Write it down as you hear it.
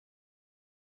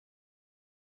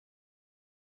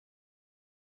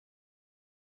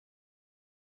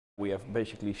We have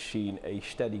basically seen a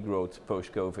steady growth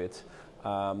post-COVID.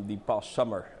 The past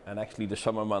summer, and actually the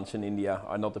summer months in India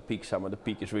are not the peak summer. The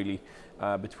peak is really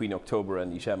between October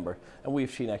and December. And we've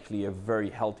seen actually a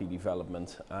very healthy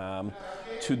development.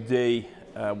 Today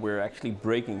we're actually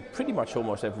breaking pretty much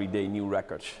almost every day new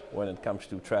records when it comes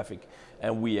to traffic.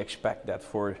 And we expect that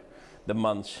for the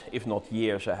months, if not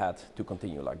years ahead, to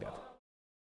continue like that.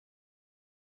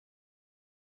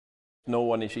 No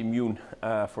one is immune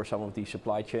for some of these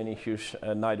supply chain issues,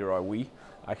 neither are we.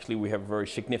 Actually, we have a very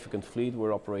significant fleet. We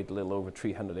operate a little over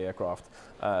 300 aircraft.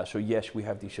 So yes, we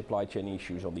have these supply chain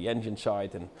issues on the engine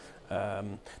side.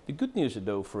 And the good news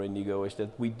though for IndiGo is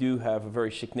that we do have a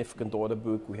very significant order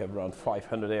book. We have around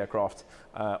 500 aircraft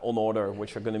on order,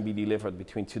 which are going to be delivered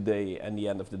between today and the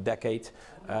end of the decade.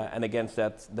 And against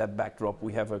that backdrop,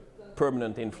 we have a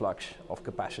permanent influx of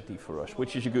capacity for us,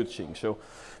 which is a good thing. So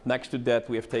next to that,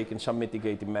 we have taken some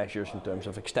mitigating measures in terms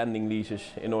of extending leases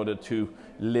in order to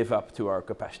live up to our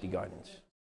capacity guidance.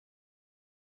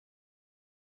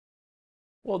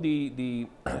 Well, the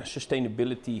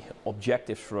sustainability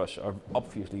objectives for us are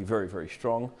obviously very, very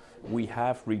strong. We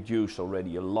have reduced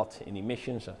already a lot in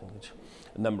emissions. I think it's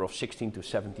a number of 16 to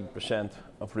 17%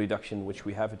 of reduction, which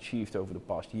we have achieved over the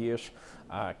past years.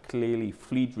 Clearly,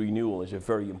 fleet renewal is a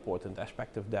very important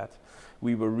aspect of that.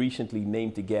 We were recently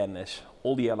named again as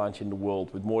all the airlines in the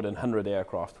world with more than 100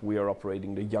 aircraft. We are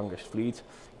operating the youngest fleet.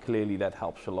 Clearly, that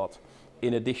helps a lot.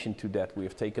 In addition to that, we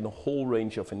have taken a whole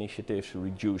range of initiatives to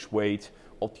reduce weight,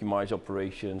 optimize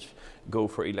operations, go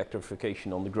for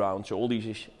electrification on the ground. So all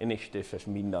these initiatives have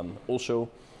been done. Also,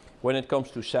 when it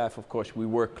comes to SAF, of course, we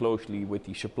work closely with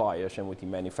the suppliers and with the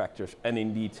manufacturers and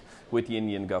indeed with the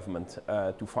Indian government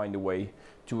to find a way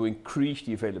to increase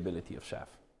the availability of SAF.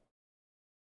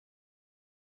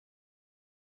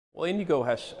 Well, IndiGo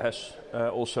has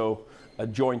also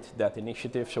joined that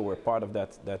initiative, so we're part of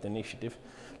that initiative.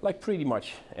 Like pretty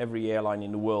much every airline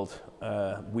in the world,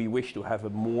 we wish to have a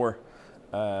more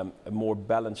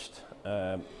balanced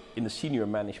in the senior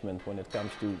management when it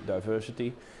comes to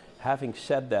diversity. Having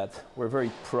said that, we're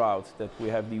very proud that we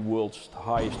have the world's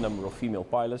highest number of female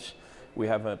pilots. We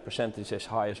have a percentage as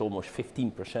high as almost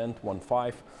 15%,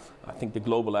 1.5. I think the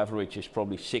global average is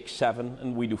probably 6, 7,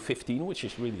 and we do 15, which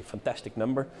is really a fantastic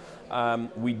number.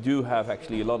 We do have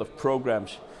actually a lot of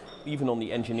programs, even on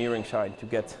the engineering side, to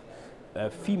get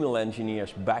female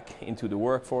engineers back into the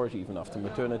workforce, even after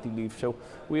maternity leave. So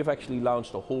we have actually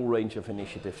launched a whole range of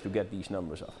initiatives to get these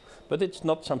numbers up. But it's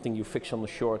not something you fix on the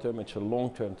short term, it's a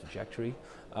long-term trajectory.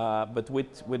 But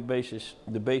with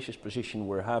the basis position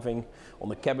we're having on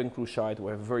the cabin crew side,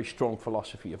 we have a very strong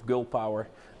philosophy of girl power,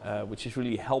 which is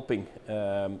really helping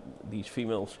these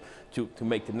females to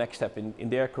make the next step in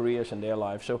their careers and their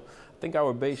lives. So I think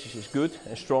our basis is good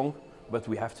and strong, but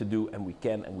we have to do, and we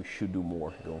can and we should do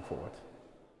more going forward.